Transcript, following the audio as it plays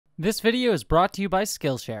This video is brought to you by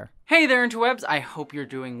Skillshare. Hey there interwebs, I hope you're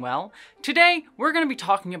doing well. Today, we're going to be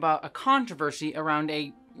talking about a controversy around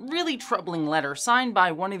a really troubling letter signed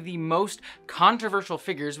by one of the most controversial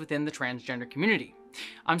figures within the transgender community.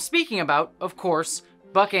 I'm speaking about, of course,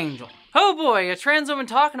 Buck Angel. Oh boy, a trans woman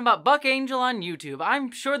talking about Buck Angel on YouTube.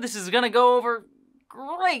 I'm sure this is going to go over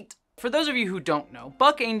great. For those of you who don't know,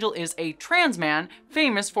 Buck Angel is a trans man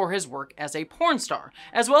famous for his work as a porn star,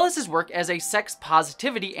 as well as his work as a sex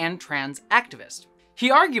positivity and trans activist. He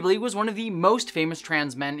arguably was one of the most famous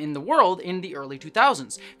trans men in the world in the early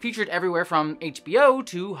 2000s, featured everywhere from HBO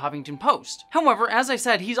to Huffington Post. However, as I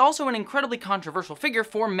said, he's also an incredibly controversial figure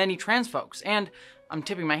for many trans folks, and I'm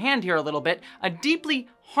tipping my hand here a little bit, a deeply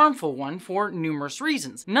harmful one for numerous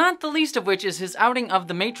reasons, not the least of which is his outing of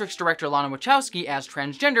the Matrix director Lana Wachowski as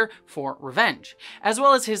transgender for revenge, as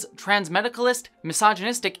well as his transmedicalist,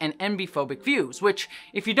 misogynistic, and envy-phobic views, which,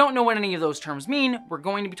 if you don't know what any of those terms mean, we're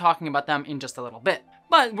going to be talking about them in just a little bit.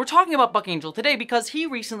 But we're talking about Buck Angel today because he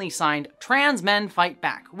recently signed Trans Men Fight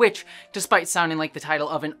Back, which, despite sounding like the title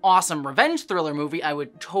of an awesome revenge thriller movie I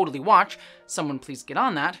would totally watch, someone please get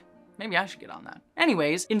on that. Maybe I should get on that.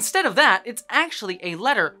 Anyways, instead of that, it's actually a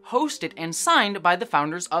letter hosted and signed by the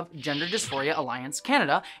founders of Gender Dysphoria Alliance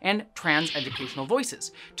Canada and Trans Educational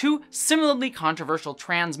Voices, two similarly controversial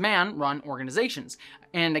trans man-run organizations.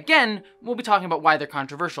 And again, we'll be talking about why they're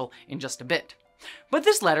controversial in just a bit. But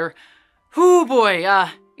this letter, whoo boy,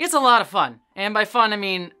 it's a lot of fun. And by fun, I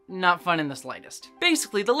mean not fun in the slightest.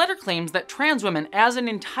 Basically, the letter claims that trans women as an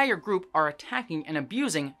entire group are attacking and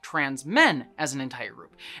abusing trans men as an entire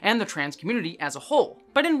group, and the trans community as a whole.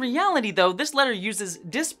 But in reality though, this letter uses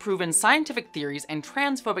disproven scientific theories and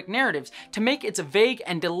transphobic narratives to make its vague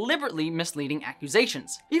and deliberately misleading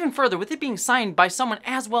accusations. Even further, with it being signed by someone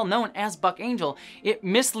as well known as Buck Angel, it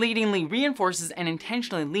misleadingly reinforces and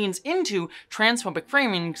intentionally leans into transphobic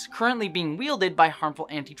framings currently being wielded by harmful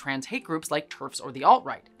anti-trans hate groups like TERFs or the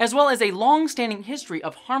alt-right, as well as a long-standing history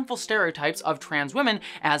of harmful stereotypes of trans women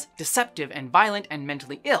as deceptive and violent and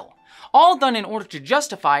mentally ill, all done in order to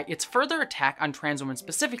justify its further attack on trans women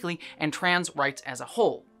specifically and trans rights as a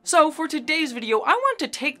whole. So for today's video, I want to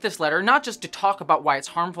take this letter not just to talk about why it's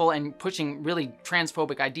harmful and pushing really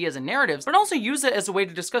transphobic ideas and narratives, but also use it as a way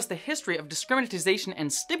to discuss the history of discriminatization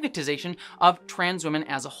and stigmatization of trans women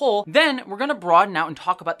as a whole. Then we're going to broaden out and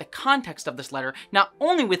talk about the context of this letter, not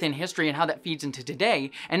only within history and how that feeds into today,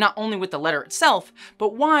 and not only with the letter itself,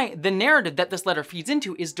 but why the narrative that this letter feeds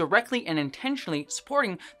into is directly and intentionally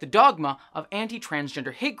supporting the dogma of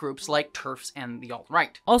anti-transgender hate groups like TERFs and the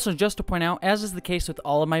alt-right. Also, just to point out, as is the case with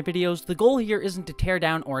all of my videos, the goal here isn't to tear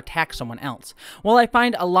down or attack someone else. While I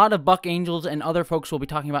find a lot of Buck Angels and other folks we'll be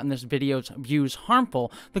talking about in this video's views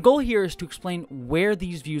harmful, the goal here is to explain where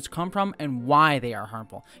these views come from and why they are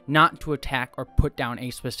harmful, not to attack or put down a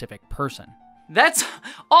specific person. That's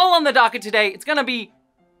all on the docket today. It's gonna be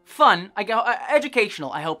fun,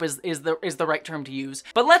 educational, I hope is the right term to use.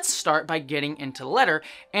 But let's start by getting into the letter.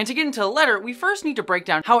 And to get into the letter, we first need to break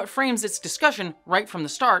down how it frames its discussion right from the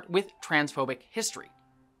start with transphobic history.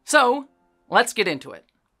 So, let's get into it.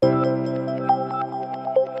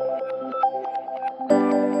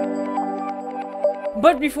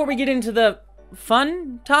 But before we get into the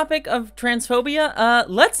fun topic of transphobia,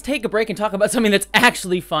 let's take a break and talk about something that's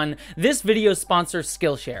actually fun. This video's sponsor,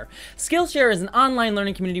 Skillshare. Skillshare is an online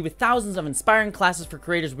learning community with thousands of inspiring classes for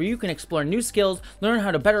creators where you can explore new skills, learn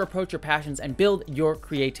how to better approach your passions, and build your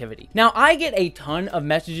creativity. Now, I get a ton of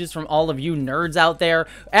messages from all of you nerds out there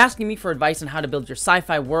asking me for advice on how to build your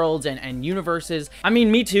sci-fi worlds and universes. I mean,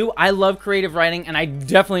 me too. I love creative writing, and I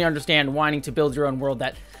definitely understand wanting to build your own world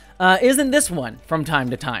that isn't this one from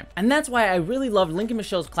time to time. And that's why I really loved Lincoln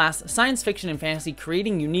Michelle's class, Science Fiction and Fantasy,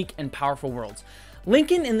 Creating Unique and Powerful Worlds.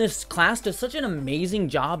 Lincoln in this class does such an amazing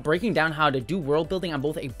job breaking down how to do world building on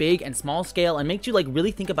both a big and small scale and makes you like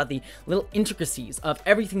really think about the little intricacies of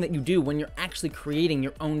everything that you do when you're actually creating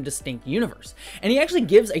your own distinct universe. And he actually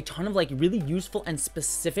gives a ton of like really useful and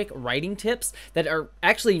specific writing tips that are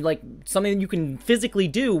actually like something that you can physically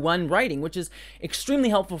do when writing, which is extremely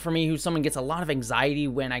helpful for me, who someone gets a lot of anxiety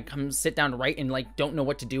when I come sit down to write and like don't know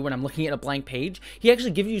what to do when I'm looking at a blank page. He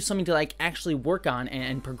actually gives you something to like actually work on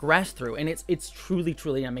and progress through, and it's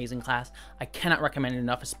truly an amazing class. I cannot recommend it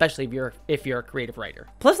enough, especially if you're a creative writer.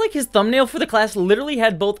 Plus, like, his thumbnail for the class literally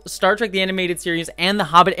had both Star Trek the Animated Series and the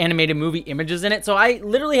Hobbit animated movie images in it, so I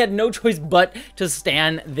literally had no choice but to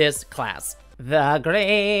stan this class. The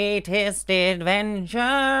greatest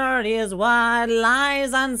adventure is what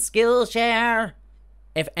lies on Skillshare.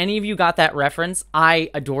 If any of you got that reference, I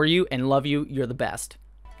adore you and love you. You're the best.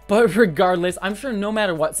 But regardless, I'm sure no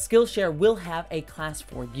matter what, Skillshare will have a class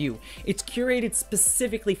for you. It's curated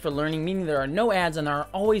specifically for learning, meaning there are no ads and there are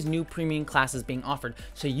always new premium classes being offered,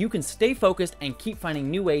 so you can stay focused and keep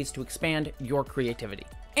finding new ways to expand your creativity.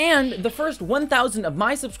 And the first 1,000 of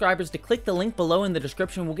my subscribers to click the link below in the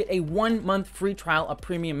description will get a 1-month free trial of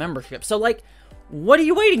premium membership. So like, what are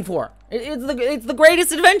you waiting for? It's the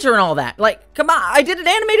greatest adventure and all that. Like, come on, I did an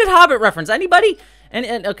animated Hobbit reference. Anybody?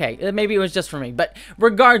 And okay, maybe it was just for me, but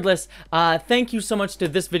regardless, thank you so much to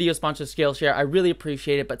this video sponsor, Skillshare. I really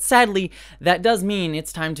appreciate it, but sadly, that does mean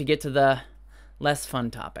it's time to get to the less fun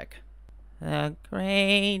topic. The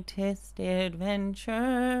greatest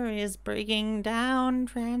adventure is breaking down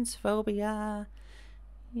transphobia.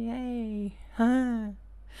 Yay.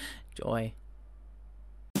 Joy.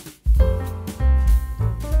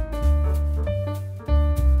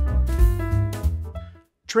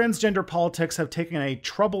 Transgender politics have taken a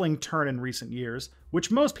troubling turn in recent years,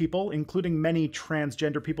 which most people, including many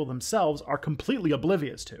transgender people themselves, are completely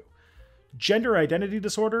oblivious to. Gender identity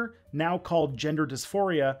disorder, now called gender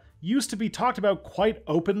dysphoria, used to be talked about quite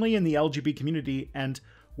openly in the LGBT community, and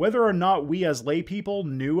whether or not we as lay people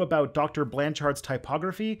knew about Dr. Blanchard's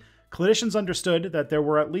typography, clinicians understood that there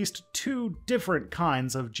were at least two different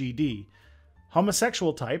kinds of GD.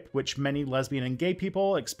 Homosexual type, which many lesbian and gay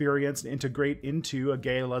people experience and integrate into a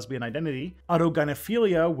gay lesbian identity.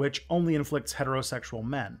 Autogynophelia, which only inflicts heterosexual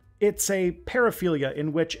men. It's a paraphilia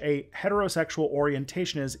in which a heterosexual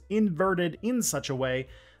orientation is inverted in such a way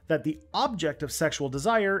that the object of sexual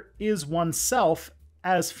desire is oneself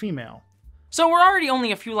as female. So we're already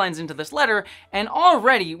only a few lines into this letter, and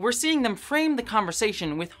already we're seeing them frame the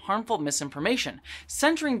conversation with harmful misinformation,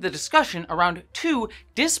 centering the discussion around two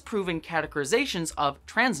disproving categorizations of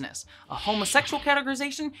transness, a homosexual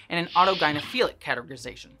categorization and an autogynophilic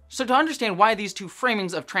categorization. So to understand why these two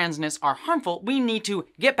framings of transness are harmful, we need to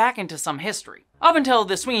get back into some history. Up until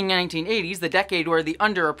the swinging 1980s, the decade where the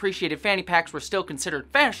underappreciated fanny packs were still considered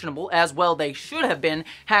fashionable, as well they should have been,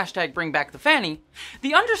 #BringBackTheFanny,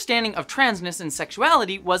 the understanding of transness and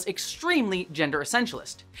sexuality was extremely gender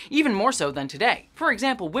essentialist, even more so than today. For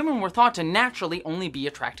example, women were thought to naturally only be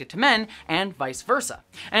attracted to men, and vice versa.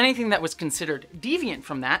 Anything that was considered deviant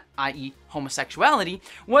from that, i.e. homosexuality,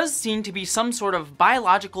 was seen to be some sort of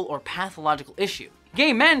biological or pathological issue.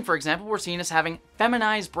 Gay men, for example, were seen as having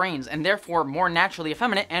feminized brains and therefore more naturally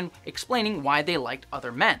effeminate, and explaining why they liked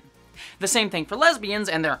other men. The same thing for lesbians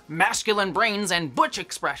and their masculine brains and butch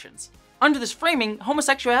expressions. Under this framing,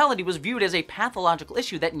 homosexuality was viewed as a pathological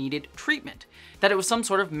issue that needed treatment, that it was some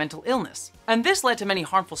sort of mental illness. And this led to many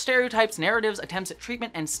harmful stereotypes, narratives, attempts at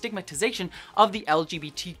treatment, and stigmatization of the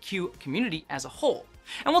LGBTQ community as a whole.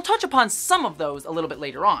 And we'll touch upon some of those a little bit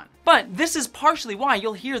later on. But this is partially why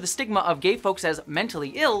you'll hear the stigma of gay folks as mentally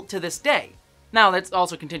ill to this day. Now, that's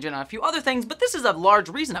also contingent on a few other things, but this is a large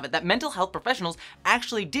reason of it, that mental health professionals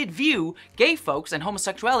actually did view gay folks and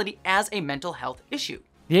homosexuality as a mental health issue.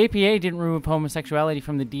 The APA didn't remove homosexuality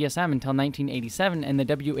from the DSM until 1987, and the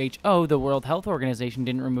WHO, the World Health Organization,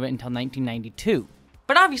 didn't remove it until 1992.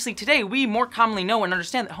 But obviously today, we more commonly know and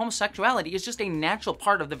understand that homosexuality is just a natural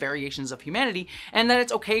part of the variations of humanity, and that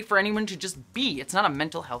it's okay for anyone to just be. It's not a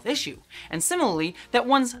mental health issue. And similarly, that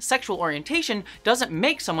one's sexual orientation doesn't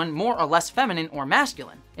make someone more or less feminine or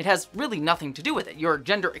masculine. It has really nothing to do with it. Your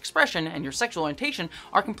gender expression and your sexual orientation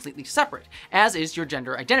are completely separate, as is your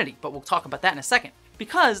gender identity, but we'll talk about that in a second.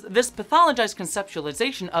 Because this pathologized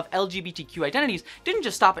conceptualization of LGBTQ identities didn't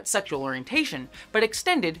just stop at sexual orientation, but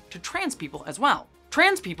extended to trans people as well.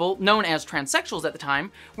 Trans people, known as transsexuals at the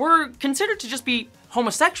time, were considered to just be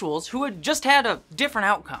homosexuals who had just had a different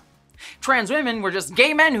outcome. Trans women were just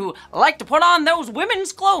gay men who liked to put on those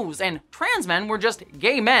women's clothes, and trans men were just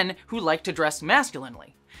gay men who liked to dress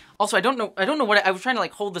masculinely. Also, I don't know what I was trying to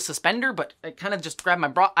like hold the suspender, but I kind of just grabbed my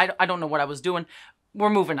bra. I don't know what I was doing. We're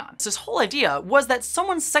moving on. So this whole idea was that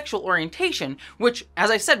someone's sexual orientation, which, as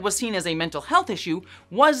I said, was seen as a mental health issue,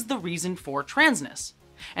 was the reason for transness.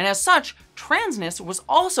 And as such, transness was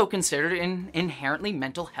also considered an inherently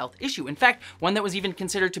mental health issue. In fact, one that was even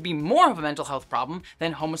considered to be more of a mental health problem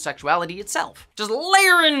than homosexuality itself. Just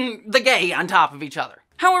layering the gay on top of each other.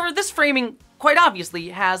 However, this framing quite obviously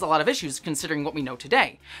has a lot of issues considering what we know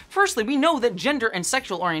today. Firstly, we know that gender and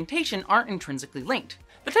sexual orientation aren't intrinsically linked.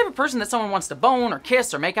 The type of person that someone wants to bone or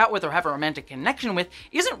kiss or make out with or have a romantic connection with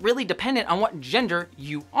isn't really dependent on what gender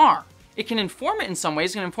you are. It can inform it in some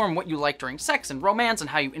ways, it can inform what you like during sex and romance and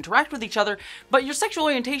how you interact with each other, but your sexual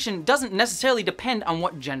orientation doesn't necessarily depend on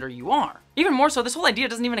what gender you are. Even more so, this whole idea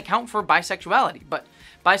doesn't even account for bisexuality, but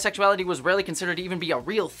bisexuality was rarely considered to even be a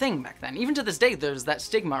real thing back then. Even to this day, there's that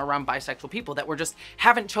stigma around bisexual people that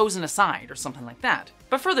haven't chosen a side or something like that.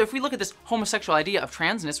 But further, if we look at this homosexual idea of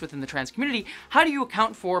transness within the trans community, how do you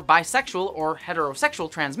account for bisexual or heterosexual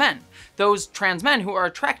trans men? Those trans men who are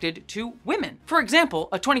attracted to women. For example,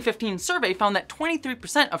 a 2015 survey found that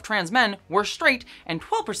 23% of trans men were straight and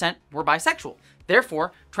 12% were bisexual.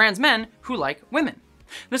 Therefore, trans men who like women.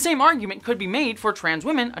 The same argument could be made for trans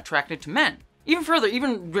women attracted to men. Even further,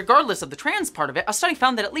 even regardless of the trans part of it, a study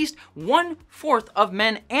found that at least 1/4 of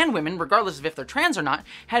men and women, regardless of if they're trans or not,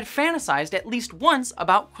 had fantasized at least once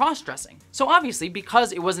about cross-dressing. So obviously,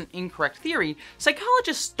 because it was an incorrect theory,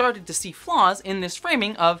 psychologists started to see flaws in this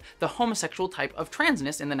framing of the homosexual type of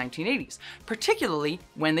transness in the 1980s, particularly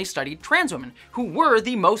when they studied trans women, who were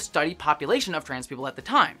the most studied population of trans people at the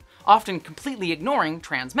time, often completely ignoring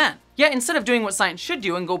trans men. Yet instead of doing what science should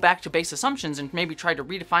do and go back to base assumptions and maybe try to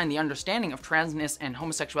redefine the understanding of transness and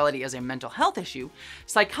homosexuality as a mental health issue,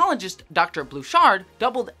 psychologist Dr. Bouchard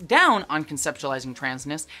doubled down on conceptualizing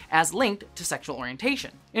transness as linked to sexual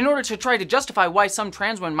orientation. In order to try to justify why some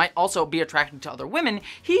trans women might also be attracted to other women,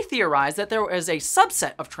 he theorized that there was a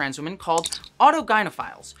subset of trans women called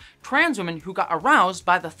autogynophiles, trans women who got aroused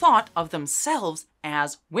by the thought of themselves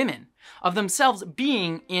as women, of themselves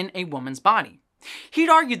being in a woman's body. He'd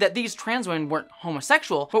argued that these trans women weren't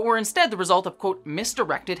homosexual, but were instead the result of, quote,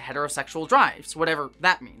 misdirected heterosexual drives, whatever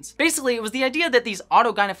that means. Basically, it was the idea that these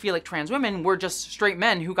autogynophilic trans women were just straight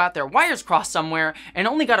men who got their wires crossed somewhere and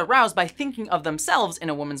only got aroused by thinking of themselves in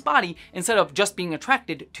a woman's body instead of just being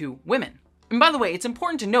attracted to women. And by the way, it's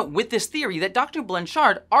important to note with this theory that Dr.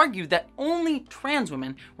 Blanchard argued that only trans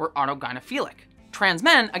women were autogynophilic. Trans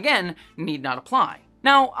men, again, need not apply.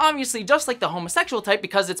 Now, obviously, just like the homosexual type,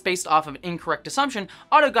 because it's based off of an incorrect assumption,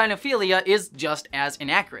 autogynophilia is just as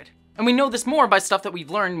inaccurate. And we know this more by stuff that we've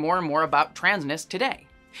learned more and more about transness today.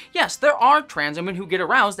 Yes, there are trans women who get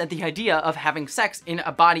aroused at the idea of having sex in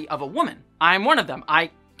a body of a woman. I'm one of them. I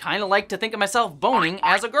kind of like to think of myself boning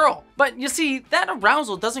as a girl. But you see, that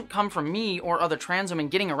arousal doesn't come from me or other trans women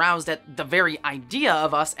getting aroused at the very idea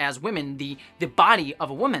of us as women, the body of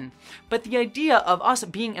a woman, but the idea of us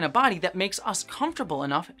being in a body that makes us comfortable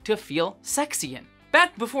enough to feel sexy in.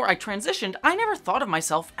 Back before I transitioned, I never thought of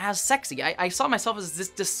myself as sexy. I saw myself as this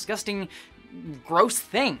disgusting, gross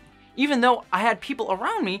thing, even though I had people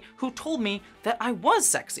around me who told me that I was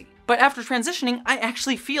sexy. But after transitioning, I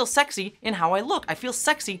actually feel sexy in how I look. I feel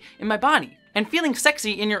sexy in my body. And feeling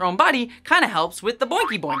sexy in your own body kind of helps with the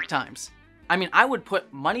boinky boink times. I mean, I would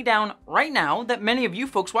put money down right now that many of you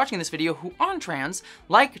folks watching this video who aren't trans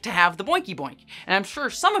like to have the boinky boink. And I'm sure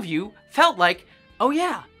some of you felt like, oh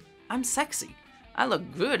yeah, I'm sexy. I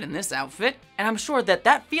look good in this outfit. And I'm sure that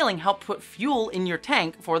that feeling helped put fuel in your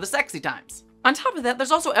tank for the sexy times. On top of that,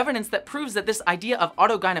 there's also evidence that proves that this idea of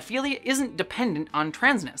autogynophilia isn't dependent on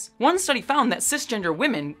transness. One study found that cisgender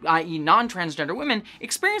women, i.e. non-transgender women,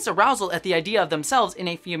 experience arousal at the idea of themselves in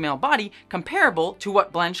a female body comparable to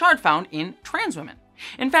what Blanchard found in trans women.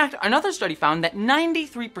 In fact, another study found that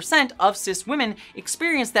 93% of cis women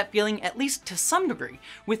experience that feeling at least to some degree,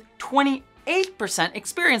 with 28%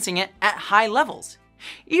 experiencing it at high levels.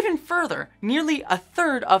 Even further, nearly a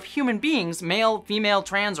third of human beings, male, female,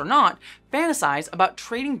 trans, or not, fantasize about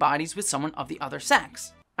trading bodies with someone of the other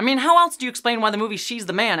sex. I mean, how else do you explain why the movie She's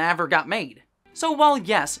the Man ever got made? So while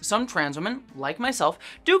yes, some trans women, like myself,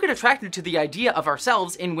 do get attracted to the idea of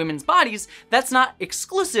ourselves in women's bodies, that's not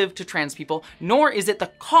exclusive to trans people, nor is it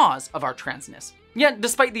the cause of our transness. Yet,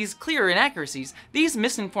 despite these clear inaccuracies, these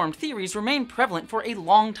misinformed theories remain prevalent for a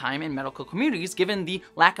long time in medical communities given the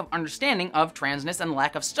lack of understanding of transness and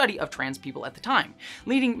lack of study of trans people at the time,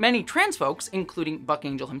 leading many trans folks, including Buck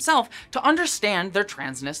Angel himself, to understand their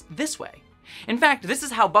transness this way. In fact, this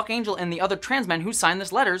is how Buck Angel and the other trans men who signed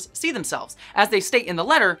this letters see themselves, as they state in the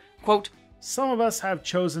letter, quote, "Some of us have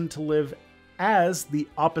chosen to live as the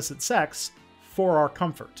opposite sex for our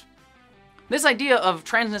comfort." This idea of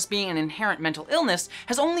transness being an inherent mental illness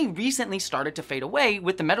has only recently started to fade away,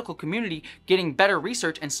 with the medical community getting better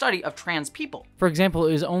research and study of trans people. For example,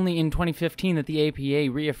 it was only in 2015 that the APA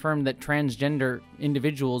reaffirmed that transgender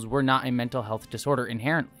individuals were not a mental health disorder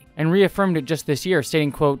inherently, and reaffirmed it just this year,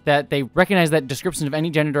 stating, quote, that they recognize that descriptions of any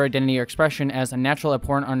gender identity or expression as unnatural,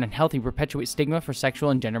 abhorrent, or unhealthy perpetuate stigma for sexual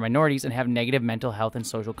and gender minorities and have negative mental health and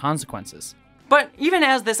social consequences. But even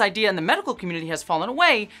as this idea in the medical community has fallen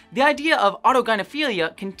away, the idea of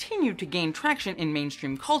autogynophelia continued to gain traction in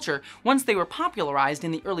mainstream culture once they were popularized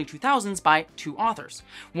in the early 2000s by two authors.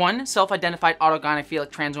 One, self-identified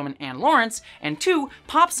autogynophilic trans woman Anne Lawrence, and two,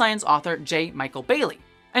 pop science author J. Michael Bailey.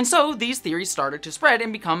 And so these theories started to spread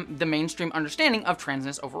and become the mainstream understanding of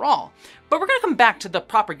transness overall. But we're going to come back to the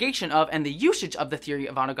propagation of and the usage of the theory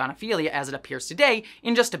of autogynophelia as it appears today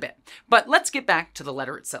in just a bit. But let's get back to the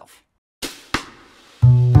letter itself.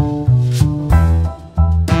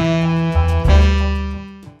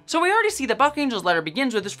 So we already see that Buck Angel's letter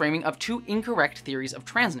begins with this framing of two incorrect theories of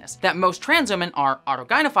transness, that most trans women are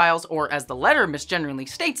autogynophiles, or as the letter misgenerally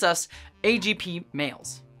states us, AGP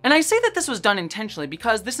males. And I say that this was done intentionally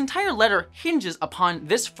because this entire letter hinges upon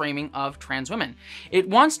this framing of trans women. It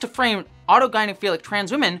wants to frame autogynophilic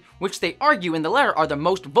trans women, which they argue in the letter are the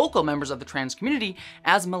most vocal members of the trans community,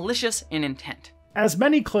 as malicious in intent. As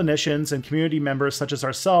many clinicians and community members such as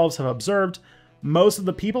ourselves have observed, most of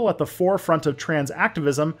the people at the forefront of trans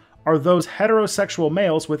activism are those heterosexual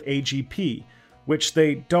males with AGP, which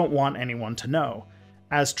they don't want anyone to know.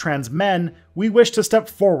 As trans men, we wish to step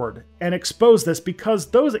forward and expose this because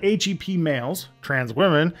those AGP males, trans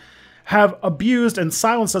women, have abused and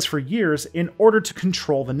silenced us for years in order to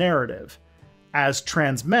control the narrative. As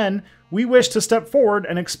trans men, we wish to step forward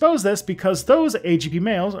and expose this because those AGP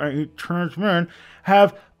males, trans men,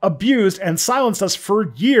 have abused and silenced us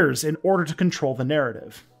for years in order to control the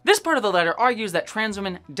narrative. This part of the letter argues that trans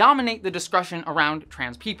women dominate the discussion around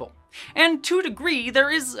trans people. And to a degree, there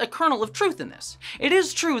is a kernel of truth in this. It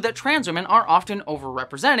is true that trans women are often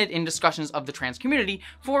overrepresented in discussions of the trans community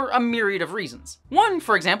for a myriad of reasons. One,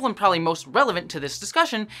 for example, and probably most relevant to this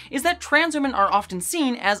discussion, is that trans women are often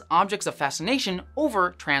seen as objects of fascination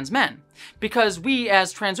over trans men, because we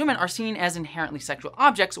as trans women are seen as inherently sexual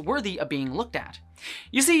objects worthy of being looked at.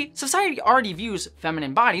 You see, society already views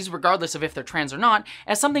feminine bodies, regardless of if they're trans or not,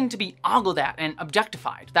 as something to be ogled at and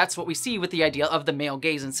objectified. That's what we see with the idea of the male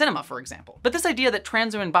gaze in cinema, for example. But this idea that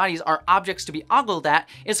trans women bodies are objects to be ogled at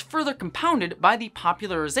is further compounded by the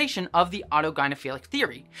popularization of the autogynophilic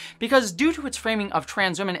theory. Because due to its framing of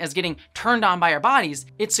trans women as getting turned on by our bodies,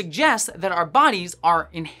 it suggests that our bodies are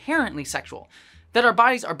inherently sexual. That our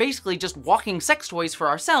bodies are basically just walking sex toys for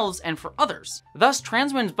ourselves and for others. Thus,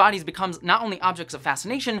 trans women's bodies becomes not only objects of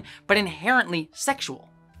fascination, but inherently sexual.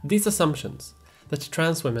 These assumptions, that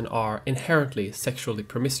trans women are inherently sexually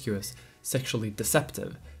promiscuous, sexually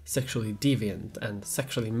deceptive, sexually deviant, and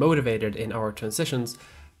sexually motivated in our transitions,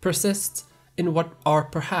 persists in what are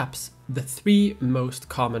perhaps the three most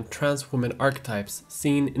common trans woman archetypes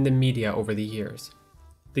seen in the media over the years.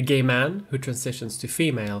 The gay man who transitions to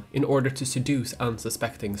female in order to seduce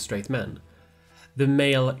unsuspecting straight men. The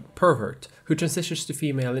male pervert who transitions to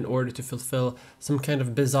female in order to fulfill some kind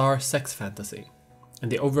of bizarre sex fantasy. And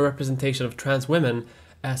the overrepresentation of trans women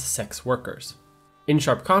as sex workers. In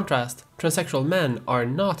sharp contrast, transsexual men are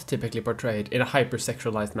not typically portrayed in a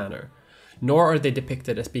hypersexualized manner, nor are they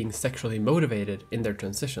depicted as being sexually motivated in their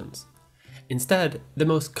transitions. Instead, the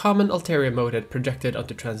most common ulterior motive projected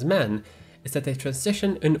onto trans men is that they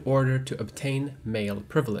transition in order to obtain male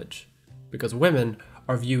privilege. Because women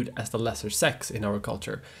are viewed as the lesser sex in our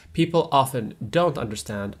culture, people often don't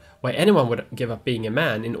understand why anyone would give up being a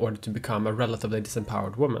man in order to become a relatively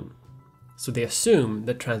disempowered woman. So they assume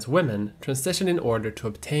that trans women transition in order to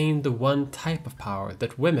obtain the one type of power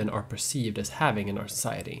that women are perceived as having in our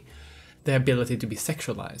society, the ability to be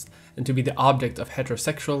sexualized and to be the object of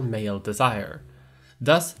heterosexual male desire.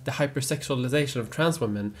 Thus, the hypersexualization of trans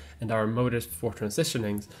women and our motives for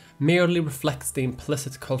transitioning merely reflects the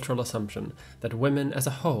implicit cultural assumption that women as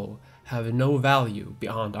a whole have no value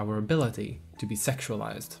beyond our ability to be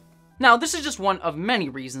sexualized. Now, this is just one of many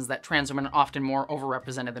reasons that trans women are often more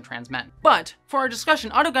overrepresented than trans men. But, for our discussion,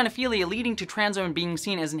 autogynophelia leading to trans women being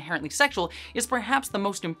seen as inherently sexual is perhaps the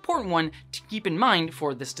most important one to keep in mind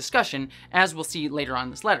for this discussion, as we'll see later on in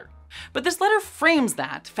this letter. But this letter frames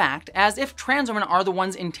that fact as if trans women are the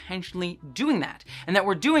ones intentionally doing that, and that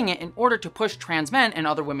we're doing it in order to push trans men and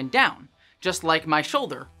other women down. Just like my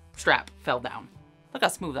shoulder strap fell down. Look how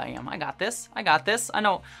smooth I am. I got this. I got this. I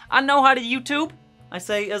know how to YouTube. I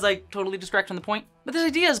say as I totally distract from the point. But this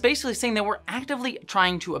idea is basically saying that we're actively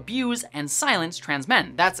trying to abuse and silence trans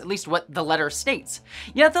men. That's at least what the letter states.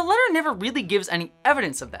 Yet the letter never really gives any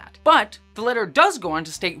evidence of that. But the letter does go on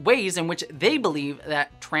to state ways in which they believe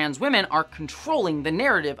that trans women are controlling the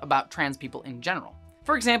narrative about trans people in general.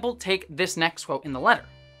 For example, take this next quote in the letter.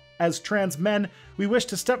 As trans men, we wish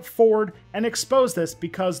to step forward and expose this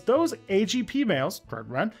because those AGP males, trans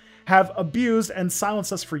men, have abused and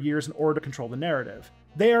silenced us for years in order to control the narrative.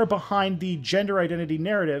 They are behind the gender identity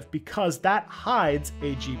narrative because that hides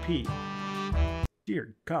AGP.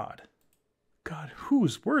 Dear God. God,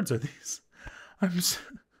 whose words are these?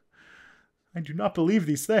 I do not believe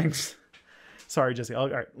these things. Sorry, Jessie. All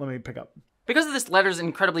right, let me pick up. Because of this letter's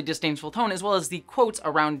incredibly disdainful tone, as well as the quotes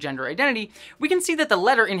around gender identity, we can see that the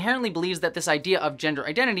letter inherently believes that this idea of gender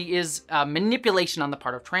identity is manipulation on the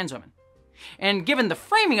part of trans women. And given the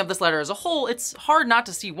framing of this letter as a whole, it's hard not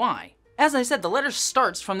to see why. As I said, the letter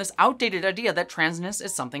starts from this outdated idea that transness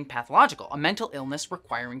is something pathological, a mental illness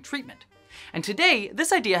requiring treatment. And today,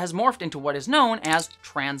 this idea has morphed into what is known as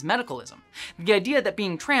transmedicalism. The idea that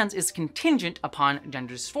being trans is contingent upon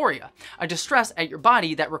gender dysphoria, a distress at your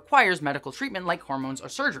body that requires medical treatment like hormones or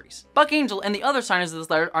surgeries. Buck Angel and the other signers of this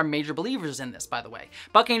letter are major believers in this, by the way.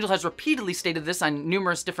 Buck Angel has repeatedly stated this on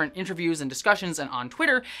numerous different interviews and discussions and on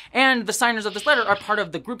Twitter, and the signers of this letter are part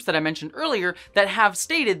of the groups that I mentioned earlier that have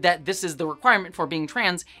stated that this is the requirement for being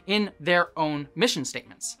trans in their own mission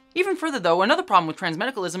statements. Even further though, another problem with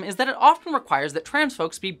transmedicalism is that it often requires that trans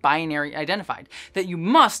folks be binary identified, that you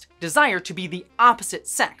must desire to be the opposite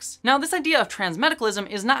sex. Now, this idea of transmedicalism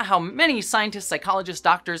is not how many scientists, psychologists,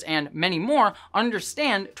 doctors, and many more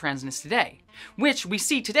understand transness today, which we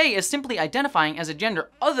see today as simply identifying as a gender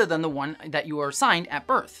other than the one that you are assigned at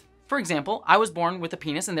birth. For example, I was born with a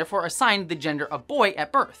penis and therefore assigned the gender of boy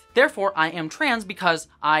at birth. Therefore, I am trans because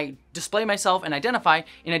I display myself and identify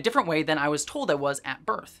in a different way than I was told I was at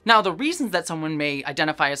birth. Now, the reasons that someone may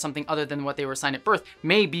identify as something other than what they were assigned at birth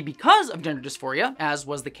may be because of gender dysphoria, as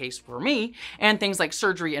was the case for me, and things like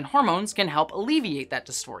surgery and hormones can help alleviate that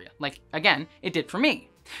dysphoria, like, again, it did for me.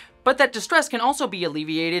 But that distress can also be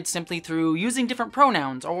alleviated simply through using different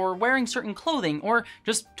pronouns, or wearing certain clothing, or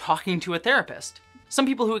just talking to a therapist. Some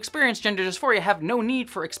people who experience gender dysphoria have no need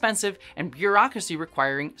for expensive and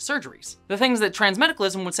bureaucracy-requiring surgeries, the things that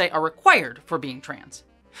transmedicalism would say are required for being trans.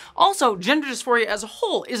 Also, gender dysphoria as a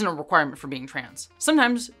whole isn't a requirement for being trans.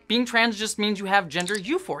 Sometimes being trans just means you have gender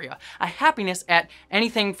euphoria, a happiness at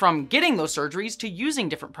anything from getting those surgeries to using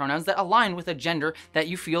different pronouns that align with a gender that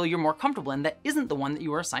you feel you're more comfortable in that isn't the one that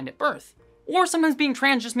you were assigned at birth. Or sometimes being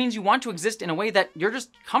trans just means you want to exist in a way that you're just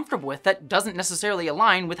comfortable with that doesn't necessarily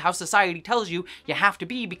align with how society tells you you have to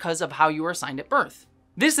be because of how you were assigned at birth.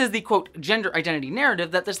 This is the, quote, gender identity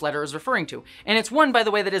narrative that this letter is referring to, and it's one, by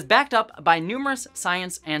the way, that is backed up by numerous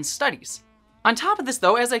science and studies. On top of this,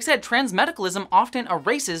 though, as I said, transmedicalism often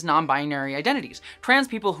erases non-binary identities. Trans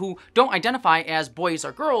people who don't identify as boys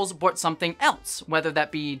or girls, but something else, whether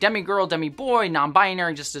that be demi-girl, demi-boy,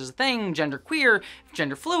 non-binary just as a thing, genderqueer,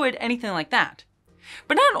 gender fluid, anything like that.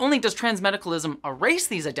 But not only does transmedicalism erase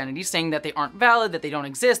these identities, saying that they aren't valid, that they don't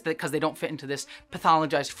exist, because they don't fit into this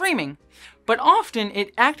pathologized framing, but often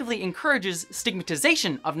it actively encourages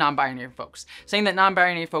stigmatization of non-binary folks, saying that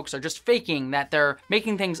non-binary folks are just faking, that they're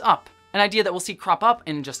making things up. An idea that we'll see crop up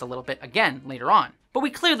in just a little bit again later on. But we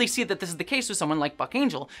clearly see that this is the case with someone like Buck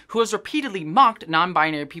Angel, who has repeatedly mocked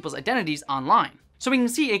non-binary people's identities online. So we can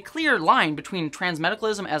see a clear line between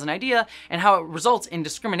transmedicalism as an idea and how it results in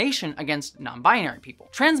discrimination against non-binary people.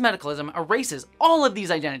 Transmedicalism erases all of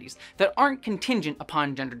these identities that aren't contingent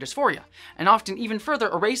upon gender dysphoria, and often even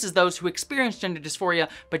further erases those who experience gender dysphoria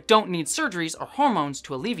but don't need surgeries or hormones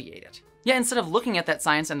to alleviate it. Yet instead of looking at that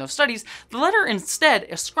science and those studies, the letter instead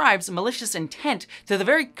ascribes malicious intent to the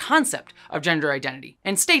very concept of gender identity,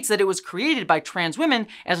 and states that it was created by trans women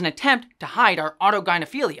as an attempt to hide our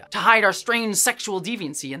autogynophelia, to hide our strange sexual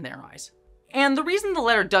deviancy in their eyes. And the reason the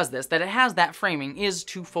letter does this, that it has that framing, is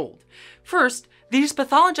twofold. First, these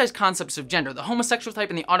pathologized concepts of gender, the homosexual type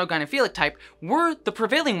and the autogynophilic type, were the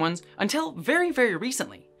prevailing ones until very, very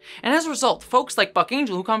recently. And as a result, folks like Buck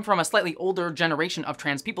Angel, who come from a slightly older generation of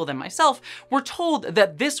trans people than myself, were told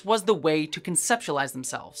that this was the way to conceptualize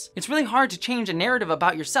themselves. It's really hard to change a narrative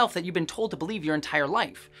about yourself that you've been told to believe your entire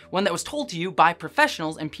life, one that was told to you by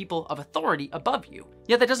professionals and people of authority above you.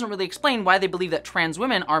 Yet that doesn't really explain why they believe that trans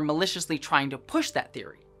women are maliciously trying to push that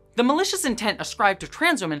theory. The malicious intent ascribed to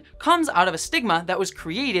trans women comes out of a stigma that was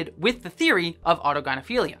created with the theory of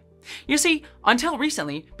autogynophelia. You see, until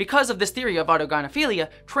recently, because of this theory of autogynophelia,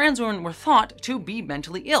 trans women were thought to be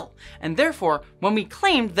mentally ill, and therefore, when we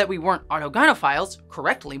claimed that we weren't autogynophiles,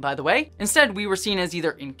 correctly by the way, instead we were seen as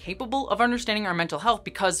either incapable of understanding our mental health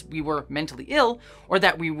because we were mentally ill, or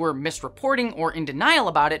that we were misreporting or in denial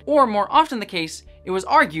about it, or more often the case, it was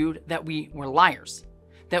argued that we were liars,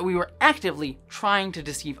 that we were actively trying to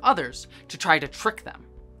deceive others to try to trick them.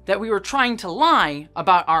 that we were trying to lie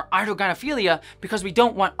about our autogynophelia because we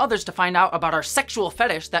don't want others to find out about our sexual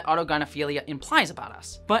fetish that autogynophelia implies about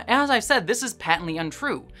us. But as I've said, this is patently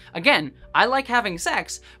untrue. Again, I like having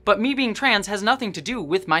sex, but me being trans has nothing to do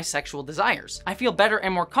with my sexual desires. I feel better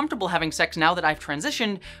and more comfortable having sex now that I've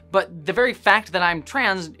transitioned, but the very fact that I'm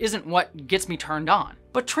trans isn't what gets me turned on.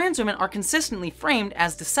 But trans women are consistently framed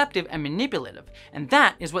as deceptive and manipulative, and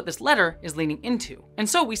that is what this letter is leaning into. And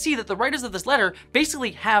so we see that the writers of this letter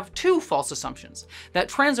basically have two false assumptions: that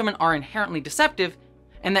trans women are inherently deceptive,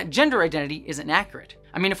 and that gender identity is inaccurate.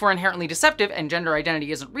 I mean, if we're inherently deceptive and gender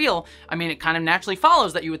identity isn't real, I mean, it kind of naturally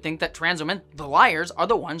follows that you would think that trans women, the liars, are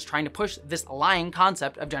the ones trying to push this lying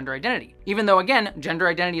concept of gender identity. Even though, again, gender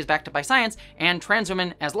identity is backed up by science, and trans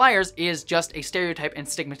women as liars is just a stereotype and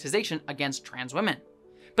stigmatization against trans women.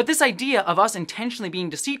 But this idea of us intentionally being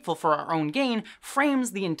deceitful for our own gain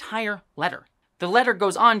frames the entire letter. The letter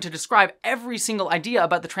goes on to describe every single idea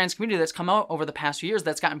about the trans community that's come out over the past few years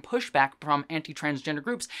that's gotten pushback from anti-transgender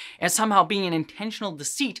groups as somehow being an intentional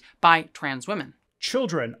deceit by trans women.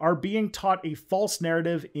 Children are being taught a false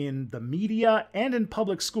narrative in the media and in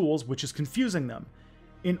public schools, which is confusing them.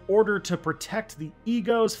 In order to protect the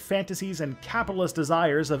egos, fantasies, and capitalist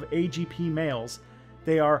desires of AGP males,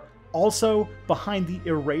 they are also behind the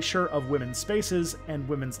erasure of women's spaces and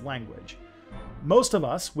women's language. Most of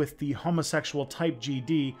us with the homosexual type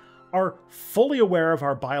GD are fully aware of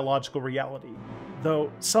our biological reality, though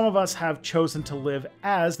some of us have chosen to live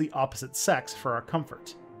as the opposite sex for our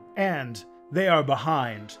comfort. And they are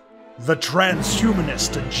behind the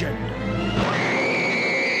transhumanist agenda.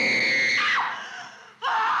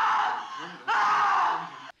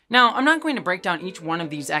 Now, I'm not going to break down each one of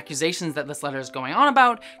these accusations that this letter is going on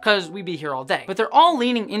about, because we'd be here all day. But they're all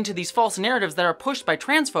leaning into these false narratives that are pushed by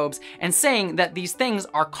transphobes and saying that these things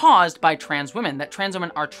are caused by trans women, that trans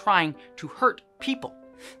women are trying to hurt people,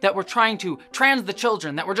 that we're trying to trans the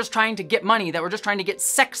children, that we're just trying to get money, that we're just trying to get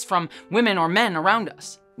sex from women or men around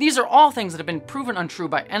us. These are all things that have been proven untrue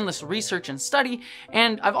by endless research and study,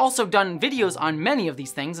 and I've also done videos on many of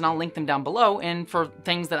these things, and I'll link them down below, and for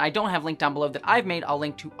things that I don't have linked down below that I've made, I'll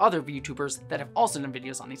link to other YouTubers that have also done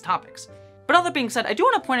videos on these topics. But all that being said, I do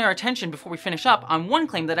want to point our attention before we finish up on one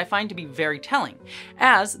claim that I find to be very telling,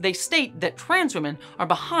 as they state that trans women are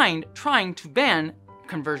behind trying to ban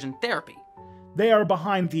conversion therapy. They are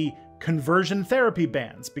behind the conversion therapy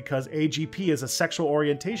bans because AGP is a sexual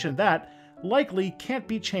orientation that likely can't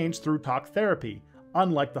be changed through talk therapy,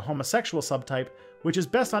 unlike the homosexual subtype, which is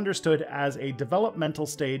best understood as a developmental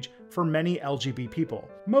stage for many LGBT people.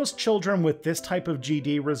 Most children with this type of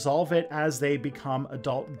GD resolve it as they become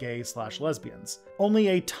adult gay/lesbians. Only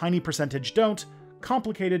a tiny percentage don't,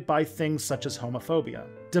 complicated by things such as homophobia.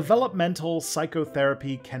 Developmental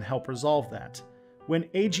psychotherapy can help resolve that. When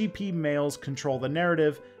AGP males control the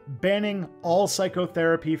narrative, banning all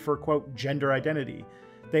psychotherapy for, quote, gender identity,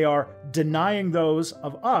 they are denying those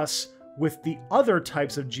of us with the other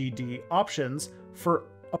types of GD options for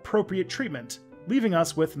appropriate treatment, leaving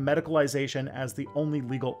us with medicalization as the only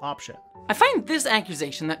legal option. I find this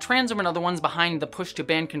accusation that trans women are the ones behind the push to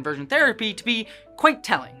ban conversion therapy to be quite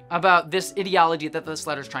telling about this ideology that this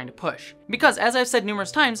letter is trying to push. Because, as I've said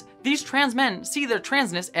numerous times, these trans men see their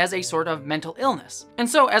transness as a sort of mental illness. And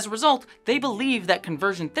so, as a result, they believe that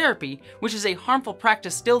conversion therapy, which is a harmful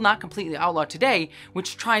practice still not completely outlawed today,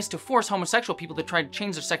 which tries to force homosexual people to try to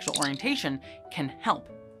change their sexual orientation, can help.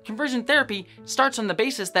 Conversion therapy starts on the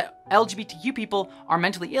basis that LGBTQ people are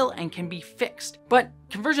mentally ill and can be fixed. But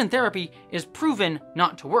conversion therapy is proven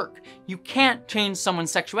not to work. You can't change someone's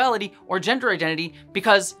sexuality or gender identity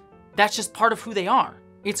because that's just part of who they are.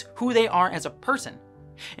 It's who they are as a person.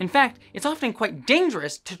 In fact, it's often quite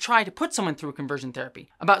dangerous to try to put someone through conversion therapy.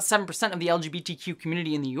 About 7% of the LGBTQ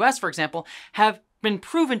community in the US, for example, have been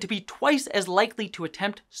proven to be twice as likely to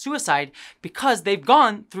attempt suicide because they've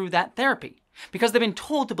gone through that therapy. Because they've been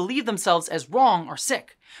told to believe themselves as wrong or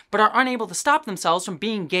sick, but are unable to stop themselves from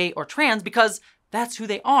being gay or trans because that's who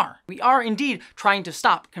they are. We are indeed trying to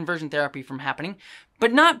stop conversion therapy from happening,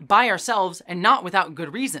 but not by ourselves and not without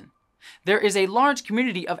good reason. There is a large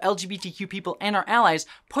community of LGBTQ people and our allies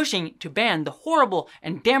pushing to ban the horrible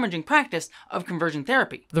and damaging practice of conversion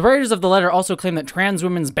therapy. The writers of the letter also claim that trans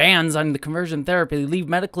women's bans on the conversion therapy leave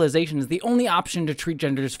medicalization as the only option to treat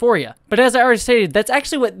gender dysphoria. But as I already stated, that's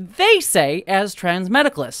actually what they say as trans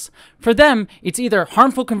medicalists. For them, it's either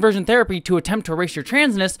harmful conversion therapy to attempt to erase your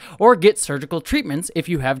transness or get surgical treatments if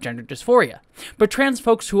you have gender dysphoria. But trans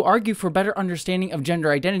folks who argue for better understanding of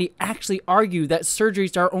gender identity actually argue that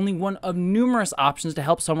surgeries are only one of numerous options to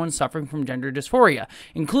help someone suffering from gender dysphoria,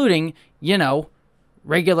 including,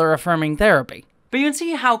 regular affirming therapy. But you can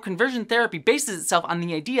see how conversion therapy bases itself on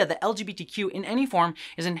the idea that LGBTQ in any form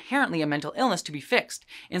is inherently a mental illness to be fixed,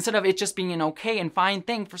 instead of it just being an okay and fine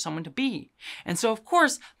thing for someone to be. And so of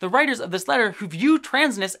course, the writers of this letter who view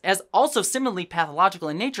transness as also similarly pathological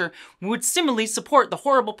in nature would similarly support the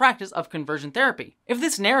horrible practice of conversion therapy. If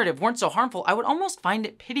this narrative weren't so harmful, I would almost find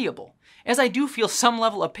it pitiable, as I do feel some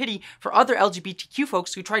level of pity for other LGBTQ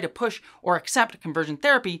folks who try to push or accept conversion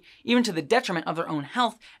therapy, even to the detriment of their own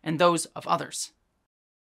health and those of others.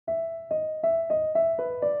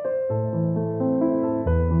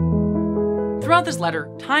 Throughout this letter,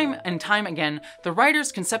 time and time again, the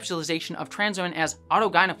writer's conceptualization of trans women as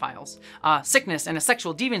autogynophiles, sickness and a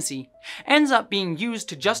sexual deviancy, ends up being used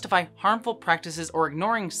to justify harmful practices or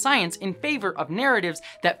ignoring science in favor of narratives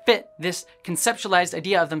that fit this conceptualized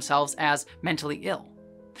idea of themselves as mentally ill.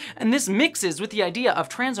 And this mixes with the idea of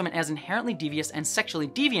trans women as inherently devious and sexually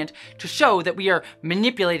deviant to show that we are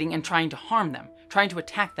manipulating and trying to harm them, trying to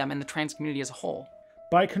attack them and the trans community as a whole.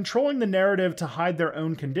 By controlling the narrative to hide their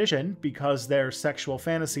own condition, because their sexual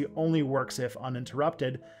fantasy only works if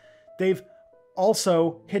uninterrupted, they've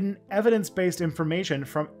also hidden evidence-based information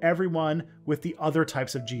from everyone with the other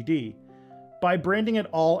types of GD. By branding it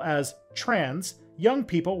all as trans, young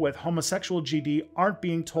people with homosexual GD aren't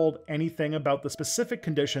being told anything about the specific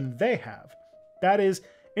condition they have. That is,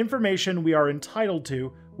 information we are entitled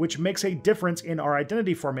to, which makes a difference in our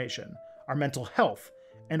identity formation, our mental health,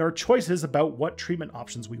 and our choices about what treatment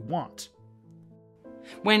options we want.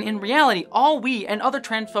 When in reality, all we and other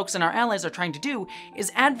trans folks and our allies are trying to do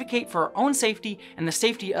is advocate for our own safety and the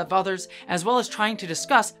safety of others, as well as trying to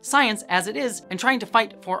discuss science as it is and trying to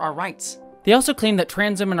fight for our rights. They also claim that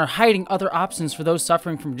trans women are hiding other options for those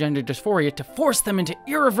suffering from gender dysphoria to force them into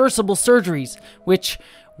irreversible surgeries, which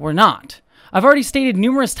we're not. I've already stated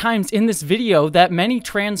numerous times in this video that many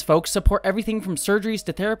trans folks support everything from surgeries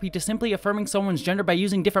to therapy to simply affirming someone's gender by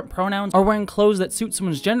using different pronouns or wearing clothes that suit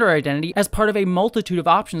someone's gender identity as part of a multitude of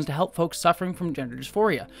options to help folks suffering from gender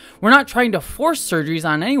dysphoria. We're not trying to force surgeries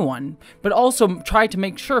on anyone, but also try to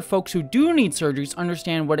make sure folks who do need surgeries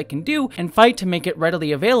understand what it can do and fight to make it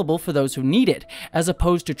readily available for those who need it, as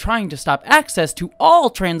opposed to trying to stop access to all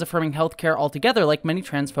trans-affirming healthcare altogether like many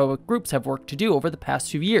transphobic groups have worked to do over the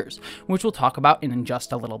past few years, which we'll talk about in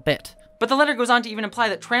just a little bit. But the letter goes on to even imply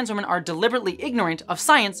that trans women are deliberately ignorant of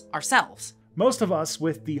science ourselves. Most of us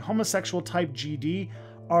with the homosexual type GD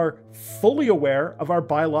are fully aware of our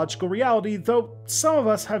biological reality, though some of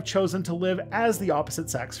us have chosen to live as the opposite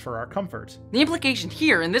sex for our comfort. The implication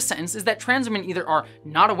here in this sentence is that trans women either are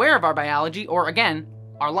not aware of our biology or, again,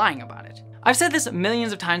 are lying about it. I've said this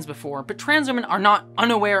millions of times before, but trans women are not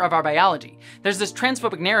unaware of our biology. There's this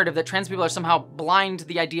transphobic narrative that trans people are somehow blind to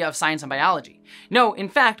the idea of science and biology. No, in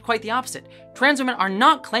fact, quite the opposite. Trans women are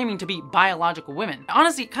not claiming to be biological women.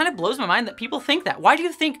 Honestly, it kind of blows my mind that people think that. Why do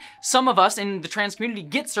you think some of us in the trans community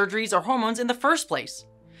get surgeries or hormones in the first place?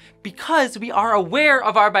 Because we are aware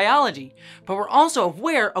of our biology, but we're also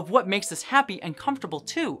aware of what makes us happy and comfortable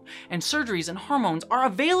too. And surgeries and hormones are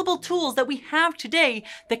available tools that we have today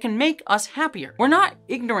that can make us happier. We're not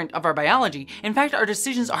ignorant of our biology. In fact, our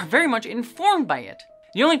decisions are very much informed by it.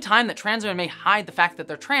 The only time that trans women may hide the fact that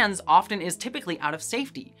they're trans often is typically out of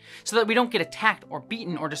safety, so that we don't get attacked or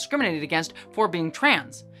beaten or discriminated against for being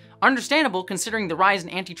trans. Understandable considering the rise in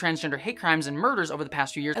anti-transgender hate crimes and murders over the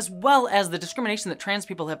past few years, as well as the discrimination that trans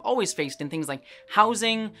people have always faced in things like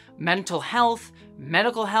housing, mental health,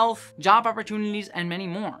 medical health, job opportunities, and many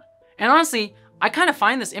more. And honestly, I kind of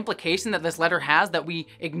find this implication that this letter has that we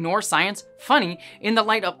ignore science funny in the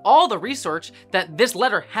light of all the research that this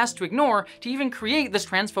letter has to ignore to even create this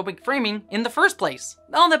transphobic framing in the first place.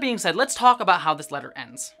 All that being said, let's talk about how this letter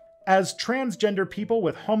ends. As transgender people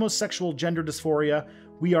with homosexual gender dysphoria,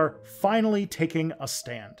 we are finally taking a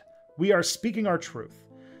stand. We are speaking our truth.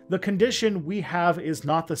 The condition we have is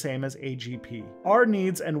not the same as AGP. Our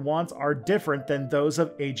needs and wants are different than those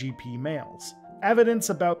of AGP males.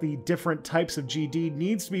 Evidence about the different types of GD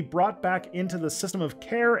needs to be brought back into the system of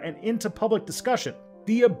care and into public discussion.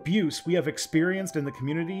 The abuse we have experienced in the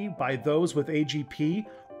community by those with AGP,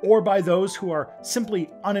 or by those who are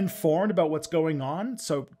simply uninformed about what's going on,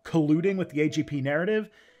 so colluding with the AGP narrative,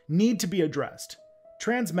 need to be addressed.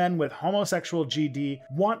 Trans men with homosexual GD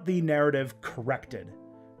want the narrative corrected.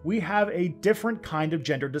 We have a different kind of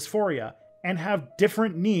gender dysphoria and have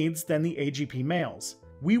different needs than the AGP males.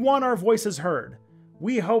 We want our voices heard.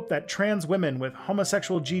 We hope that trans women with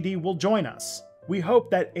homosexual GD will join us. We hope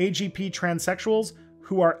that AGP transsexuals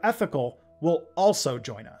who are ethical will also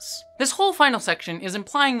join us. This whole final section is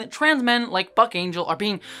implying that trans men like Buck Angel are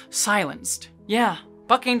being silenced. Yeah,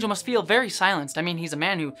 Buck Angel must feel very silenced. I mean, he's a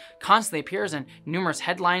man who constantly appears in numerous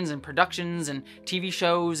headlines and productions and TV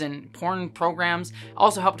shows and porn programs,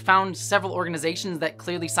 also helped found several organizations that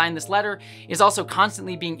clearly signed this letter, is also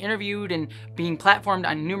constantly being interviewed and being platformed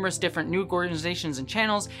on numerous different news organizations and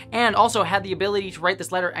channels, and also had the ability to write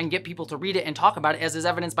this letter and get people to read it and talk about it, as is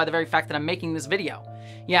evidenced by the very fact that I'm making this video.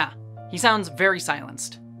 Yeah, he sounds very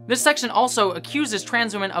silenced. This section also accuses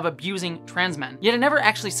trans women of abusing trans men, yet it never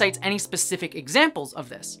actually cites any specific examples of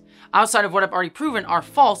this, outside of what I've already proven are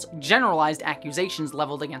false, generalized accusations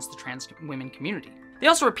leveled against the trans women community. They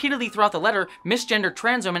also repeatedly throughout the letter misgender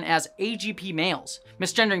trans women as AGP males,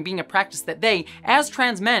 misgendering being a practice that they, as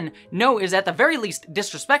trans men, know is at the very least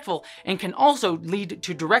disrespectful and can also lead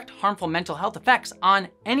to direct harmful mental health effects on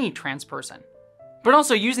any trans person. But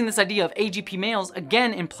also using this idea of AGP males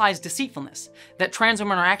again implies deceitfulness, that trans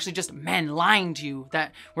women are actually just men lying to you,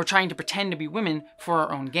 that we're trying to pretend to be women for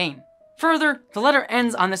our own gain. Further, the letter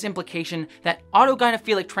ends on this implication that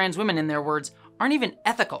autogynophilic trans women, in their words, aren't even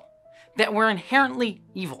ethical, that we're inherently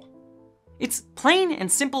evil. It's plain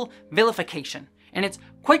and simple vilification, and it's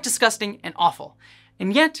quite disgusting and awful,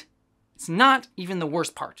 and yet it's not even the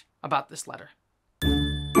worst part about this letter.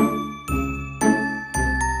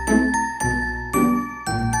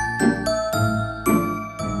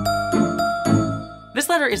 This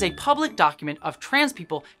letter is a public document of trans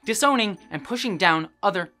people disowning and pushing down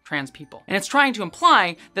other trans people. And it's trying to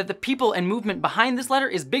imply that the people and movement behind this letter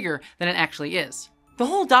is bigger than it actually is. The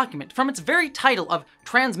whole document, from its very title of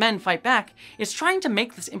Trans Men Fight Back, is trying to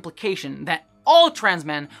make this implication that all trans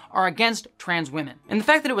men are against trans women. And the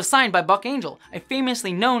fact that it was signed by Buck Angel, a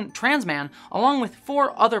famously known trans man, along with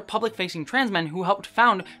 4 other public-facing trans men who helped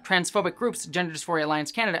found transphobic groups Gender Dysphoria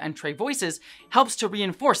Alliance Canada and Trey Voices, helps to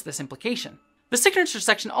reinforce this implication. The signature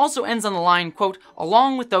section also ends on the line, quote,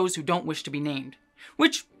 along with those who don't wish to be named.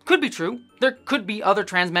 Which could be true. There could be other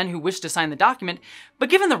trans men who wish to sign the document, but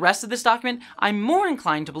given the rest of this document, I'm more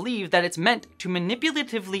inclined to believe that it's meant to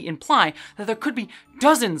manipulatively imply that there could be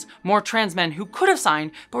dozens more trans men who could have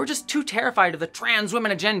signed, but were just too terrified of the trans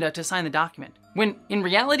women agenda to sign the document. When in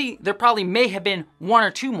reality, there probably may have been 1 or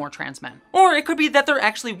 2 more trans men. Or it could be that there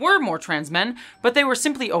actually were more trans men, but they were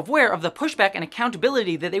simply aware of the pushback and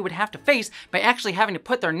accountability that they would have to face by actually having to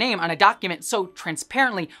put their name on a document so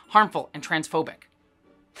transparently harmful and transphobic.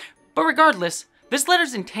 But regardless, this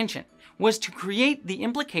letter's intention was to create the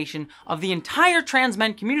implication of the entire trans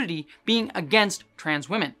men community being against trans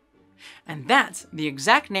women. And that's the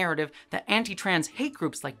exact narrative that anti-trans hate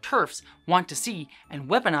groups like TERFs want to see and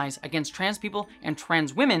weaponize against trans people and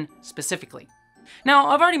trans women specifically. Now,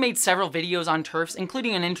 I've already made several videos on TERFs,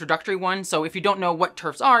 including an introductory one, so if you don't know what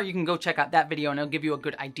TERFs are, you can go check out that video and it'll give you a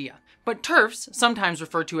good idea. But TERFs, sometimes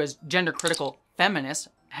referred to as gender-critical feminists,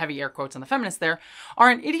 heavy air quotes on the feminists there, are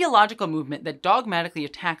an ideological movement that dogmatically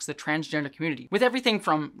attacks the transgender community, with everything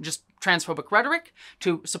from just transphobic rhetoric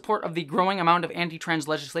to support of the growing amount of anti-trans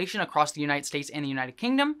legislation across the United States and the United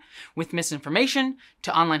Kingdom, with misinformation,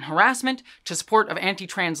 to online harassment, to support of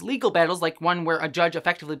anti-trans legal battles like one where a judge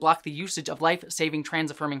effectively blocked the usage of life-saving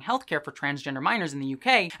trans-affirming healthcare for transgender minors in the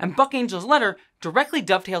UK, and Buck Angel's letter directly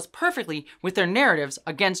dovetails perfectly with their narratives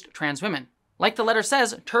against trans women. Like the letter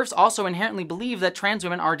says, TERFs also inherently believe that trans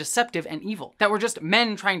women are deceptive and evil, that we're just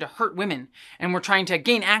men trying to hurt women, and we're trying to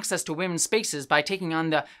gain access to women's spaces by taking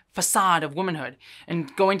on the facade of womanhood,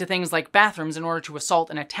 and going to things like bathrooms in order to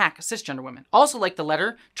assault and attack cisgender women. Also like the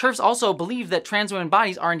letter, TERFs also believe that trans women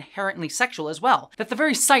bodies are inherently sexual as well, that the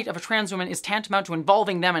very sight of a trans woman is tantamount to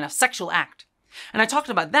involving them in a sexual act. And I talked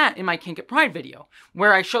about that in my Kink at Pride video,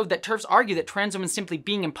 where I showed that TERFs argue that trans women simply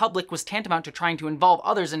being in public was tantamount to trying to involve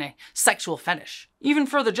others in a sexual fetish. Even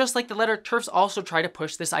further, just like the letter, TERFs also try to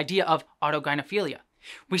push this idea of autogynophelia.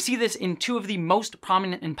 We see this in 2 of the most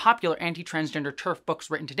prominent and popular anti-transgender TERF books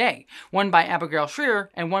written today, one by Abigail Shrier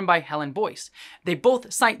and one by Helen Boyce. They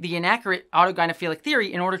both cite the inaccurate autogynophilic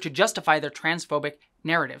theory in order to justify their transphobic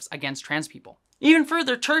narratives against trans people. Even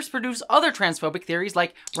further, TERFs produce other transphobic theories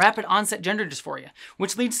like rapid onset gender dysphoria,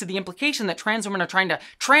 which leads to the implication that trans women are trying to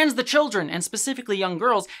trans the children, and specifically young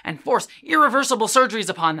girls, and force irreversible surgeries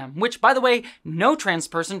upon them, which, by the way, no trans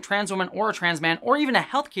person, trans woman, or a trans man, or even a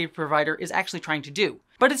healthcare provider is actually trying to do.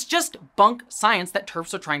 But it's just bunk science that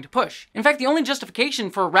TERFs are trying to push. In fact, the only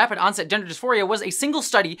justification for rapid onset gender dysphoria was a single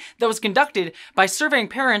study that was conducted by surveying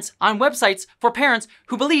parents on websites for parents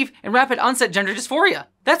who believe in rapid onset gender dysphoria.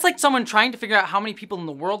 That's like someone trying to figure out how many people in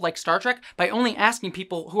the world like Star Trek by only asking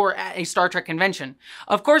people who are at a Star Trek convention.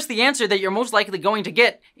 Of course, the answer that you're most likely going to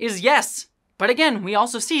get is yes. But again, we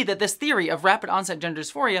also see that this theory of rapid onset gender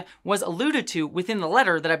dysphoria was alluded to within the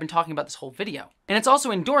letter that I've been talking about this whole video. And it's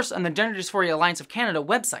also endorsed on the Gender Dysphoria Alliance of Canada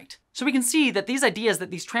website. So we can see that these ideas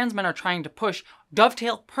that these trans men are trying to push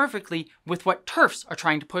dovetail perfectly with what TERFs are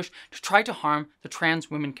trying to push to try to harm the trans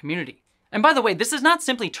women community. And by the way, this is not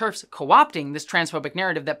simply TERFs co-opting this transphobic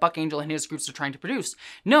narrative that Buck Angel and his groups are trying to produce.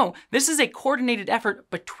 No, this is a coordinated effort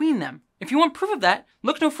between them. If you want proof of that,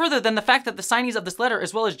 look no further than the fact that the signees of this letter,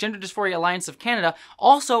 as well as Gender Dysphoria Alliance of Canada,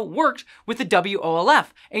 also worked with the WOLF,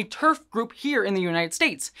 a TERF group here in the United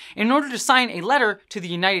States, in order to sign a letter to the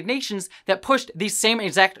United Nations that pushed these same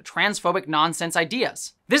exact transphobic nonsense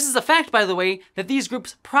ideas. This is a fact, by the way, that these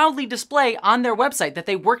groups proudly display on their website, that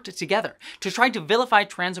they worked together to try to vilify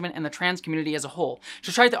trans women and the trans community as a whole,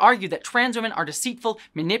 to try to argue that trans women are deceitful,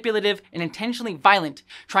 manipulative, and intentionally violent,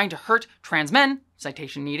 trying to hurt trans men,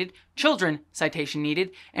 citation needed, children, citation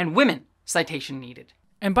needed, and women, citation needed.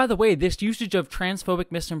 And by the way, this usage of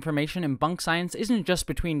transphobic misinformation and bunk science isn't just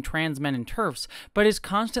between trans men and TERFs, but is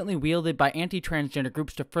constantly wielded by anti-transgender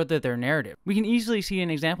groups to further their narrative. We can easily see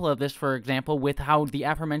an example of this, for example, with how the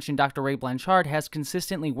aforementioned Dr. Ray Blanchard has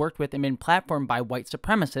consistently worked with and been platformed by white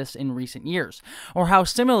supremacists in recent years, or how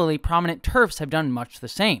similarly prominent TERFs have done much the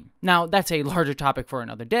same. Now, that's a larger topic for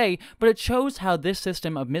another day, but it shows how this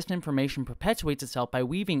system of misinformation perpetuates itself by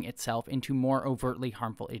weaving itself into more overtly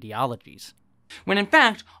harmful ideologies. When in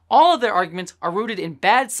fact, all of their arguments are rooted in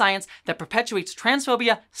bad science that perpetuates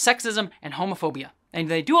transphobia, sexism, and homophobia. And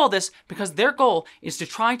they do all this because their goal is to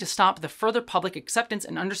try to stop the further public acceptance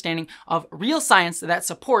and understanding of real science that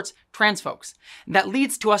supports trans folks. That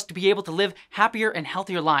leads to us to be able to live happier and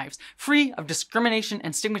healthier lives, free of discrimination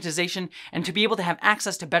and stigmatization, and to be able to have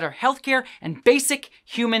access to better healthcare and basic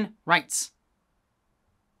human rights.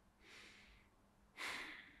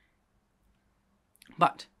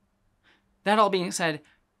 But that all being said,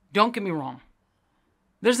 don't get me wrong.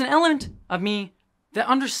 There's an element of me that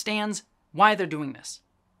understands why they're doing this.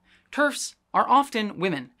 TERFs are often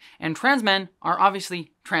women, and trans men are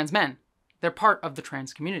obviously trans men. They're part of the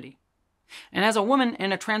trans community. And as a woman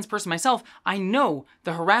and a trans person myself, I know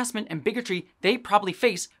the harassment and bigotry they probably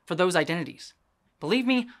face for those identities. Believe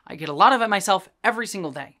me, I get a lot of it myself every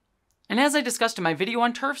single day. And as I discussed in my video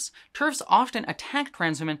on TERFs, TERFs often attack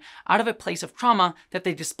trans women out of a place of trauma that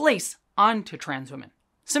they displace onto trans women.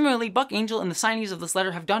 Similarly, Buck Angel and the signees of this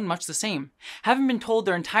letter have done much the same, having been told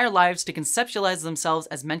their entire lives to conceptualize themselves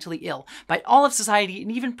as mentally ill by all of society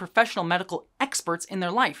and even professional medical experts in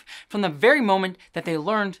their life from the very moment that they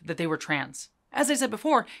learned that they were trans. As I said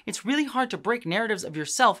before, it's really hard to break narratives of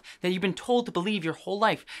yourself that you've been told to believe your whole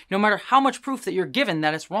life, no matter how much proof that you're given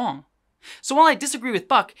that it's wrong. So while I disagree with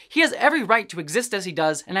Buck, he has every right to exist as he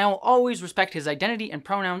does, and I will always respect his identity and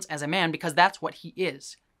pronouns as a man because that's what he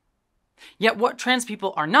is. Yet what trans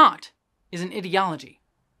people are not is an ideology.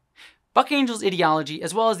 Buck Angel's ideology,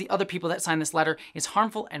 as well as the other people that signed this letter, is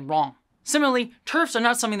harmful and wrong. Similarly, TERFs are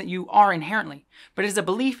not something that you are inherently, but it is a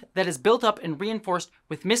belief that is built up and reinforced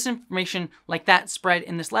with misinformation like that spread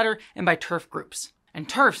in this letter and by TERF groups. And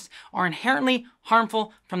TERFs are inherently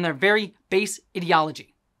harmful from their very base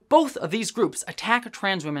ideology. Both of these groups attack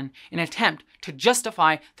trans women in an attempt to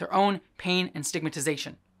justify their own pain and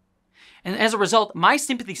stigmatization. And as a result, my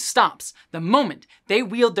sympathy stops the moment they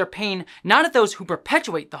wield their pain not at those who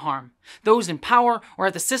perpetuate the harm, those in power, or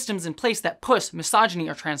at the systems in place that push misogyny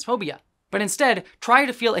or transphobia, but instead try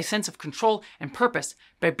to feel a sense of control and purpose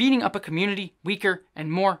by beating up a community weaker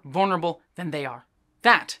and more vulnerable than they are.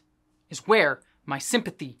 That is where my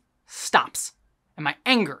sympathy stops and my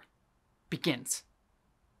anger begins.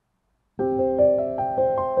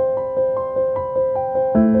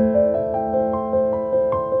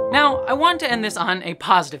 Now, I want to end this on a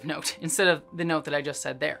positive note instead of the note that I just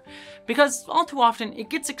said there, because all too often it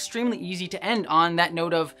gets extremely easy to end on that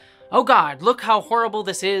note of, oh God, look how horrible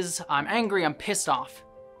this is, I'm angry, I'm pissed off.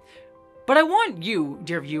 But I want you,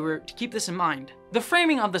 dear viewer, to keep this in mind. The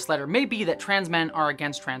framing of this letter may be that trans men are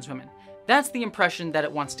against trans women. That's the impression that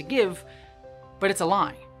it wants to give, but it's a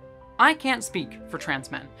lie. I can't speak for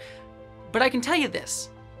trans men, but I can tell you this.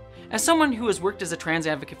 As someone who has worked as a trans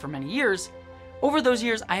advocate for many years, over those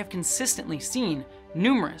years, I have consistently seen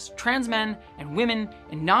numerous trans men and women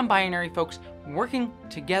and non-binary folks working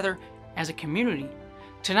together as a community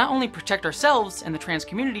to not only protect ourselves and the trans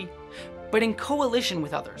community, but in coalition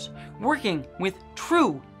with others, working with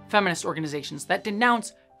true feminist organizations that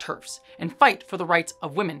denounce TERFs and fight for the rights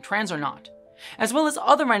of women, trans or not, as well as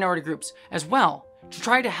other minority groups as well, to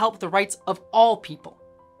try to help the rights of all people.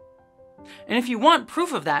 And if you want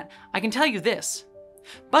proof of that, I can tell you this.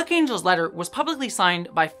 Buck Angel's letter was publicly signed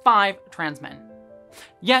by 5 trans men.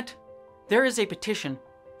 Yet, there is a petition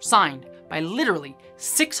signed by literally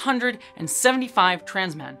 675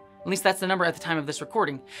 trans men, at least that's the number at the time of this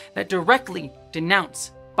recording, that directly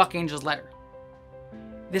denounce Buck Angel's letter.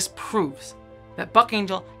 This proves that Buck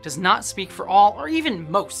Angel does not speak for all or even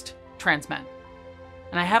most trans men.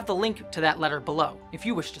 And I have the link to that letter below if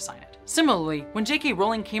you wish to sign it. Similarly, when J.K.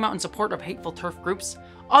 Rowling came out in support of hateful TERF groups,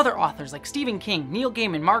 other authors like Stephen King, Neil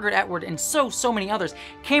Gaiman, Margaret Atwood, and so many others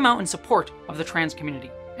came out in support of the trans community.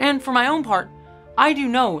 And for my own part, I do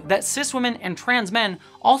know that cis women and trans men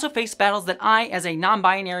also face battles that I, as a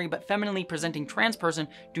non-binary but femininely presenting trans person,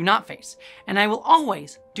 do not face. And I will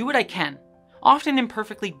always do what I can, often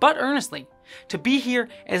imperfectly but earnestly, to be here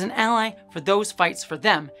as an ally for those fights for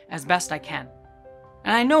them as best I can.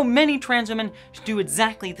 And I know many trans women should do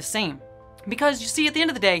exactly the same. Because you see, at the end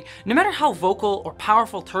of the day, no matter how vocal or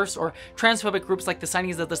powerful TERFs or transphobic groups like the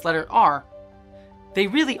signees of this letter are, they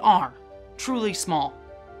really are truly small.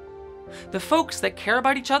 The folks that care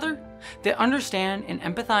about each other, that understand and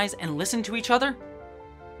empathize and listen to each other,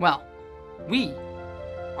 well, we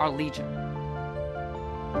are legion.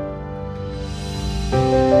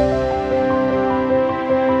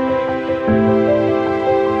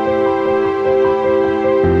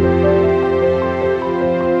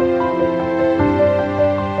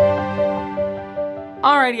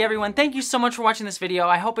 Alrighty everyone, thank you so much for watching this video.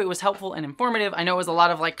 I hope it was helpful and informative. I know it was a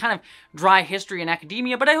lot of kind of dry history and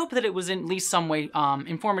academia, but I hope that it was in at least some way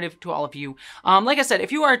informative to all of you. Like I said,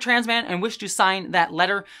 if you are a trans man and wish to sign that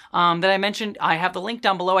letter that I mentioned, I have the link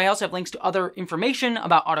down below. I also have links to other information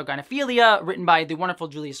about Autogynophelia written by the wonderful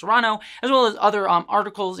Julia Serrano, as well as other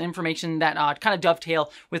articles, information that kind of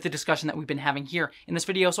dovetail with the discussion that we've been having here in this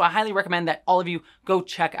video. So I highly recommend that all of you go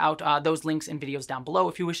check out those links and videos down below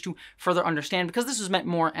if you wish to further understand, because this was meant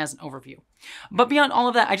more as an overview. But beyond all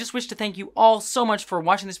of that, I just wish to thank you all so much for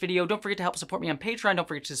watching this video. Don't forget to help support me on Patreon. Don't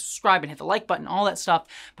forget to subscribe and hit the like button, all that stuff.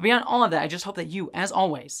 But beyond all of that, I just hope that you, as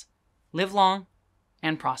always, live long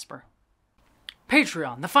and prosper.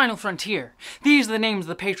 Patreon, the final frontier. These are the names of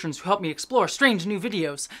the patrons who help me explore strange new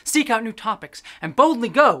videos, seek out new topics, and boldly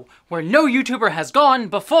go where no YouTuber has gone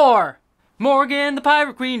before. Morgan, the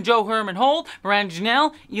Pirate Queen, Joe Herman Holt, Miranda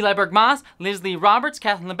Janelle, Eli Bergmas, Liz Lee Roberts,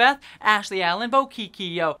 Kathleen LeBeth, Ashley Allen, Bo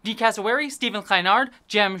Kikio, D. Cassowary, Stephen Kleinard,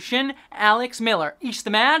 Jem Shin, Alex Miller, Ish the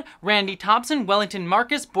Mad, Randy Thompson, Wellington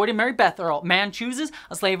Marcus, Boyd and Mary Beth Earl, Man Chooses,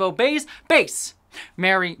 A Slave Obeys, Base,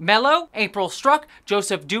 Mary Mello, April Struck,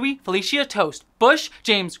 Joseph Dewey, Felicia Toast, Bush,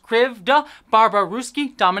 James Krivda, Barbara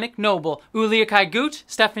Ruski, Dominic Noble, Ulia Kaigut,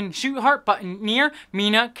 Stefan Schuthart, Buttoneer,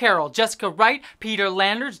 Mina Carroll, Jessica Wright, Peter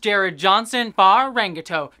Landers, Jared Johnson, Bar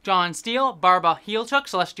Rangato, John Steele, Barbara Heelchuck,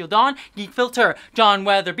 Celestial Dawn, Geek Filter, John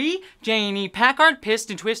Weatherby, Janie Packard, Pissed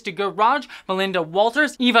and Twisted Garage, Melinda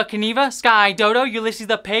Walters, Eva Kaniva, Sky Dodo, Ulysses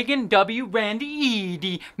the Pagan, W. Randy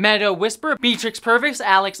Edie, Meadow Whisper, Beatrix Purvis,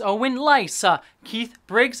 Alex Owen, Lysa, Keith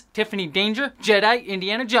Briggs, Tiffany Danger, Jedi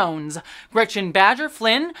Indiana Jones, Gretchen Badger,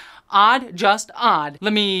 Flynn, Odd, Just Odd,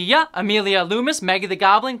 Lamia, Amelia Loomis, Maggie the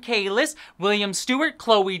Goblin, Kaylis, William Stewart,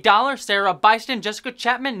 Chloe Dollar, Sarah Byston, Jessica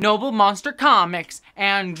Chapman, Noble Monster Comics,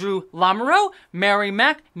 Andrew Lamoureux, Mary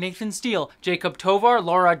Mack, Nathan Steele, Jacob Tovar,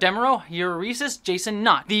 Laura Demeraux, Euresis, Jason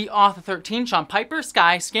Knott, The Author 13, Sean Piper,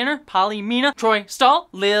 Sky Skinner, Polly Mina, Troy Stahl,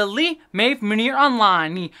 Lily, Maeve Munir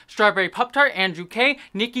Online, Strawberry Pup-Tart, Andrew K,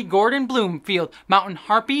 Nikki Gordon Bloomfield, Mountain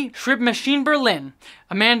Harpy, Shrib Machine Berlin,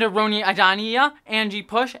 Amanda Roni Adania, Angie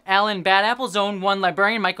Push, Alan Badapple, Zone 1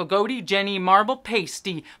 Librarian, Michael Godey, Jenny Marble,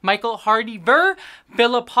 Pasty, Michael Hardy Ver,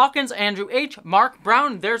 Philip Hawkins, Andrew H, Mark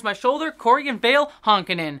Brown, There's My Shoulder, Corey and Vale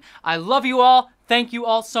Honkanen. I love you all. Thank you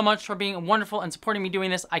all so much for being wonderful and supporting me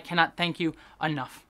doing this. I cannot thank you enough.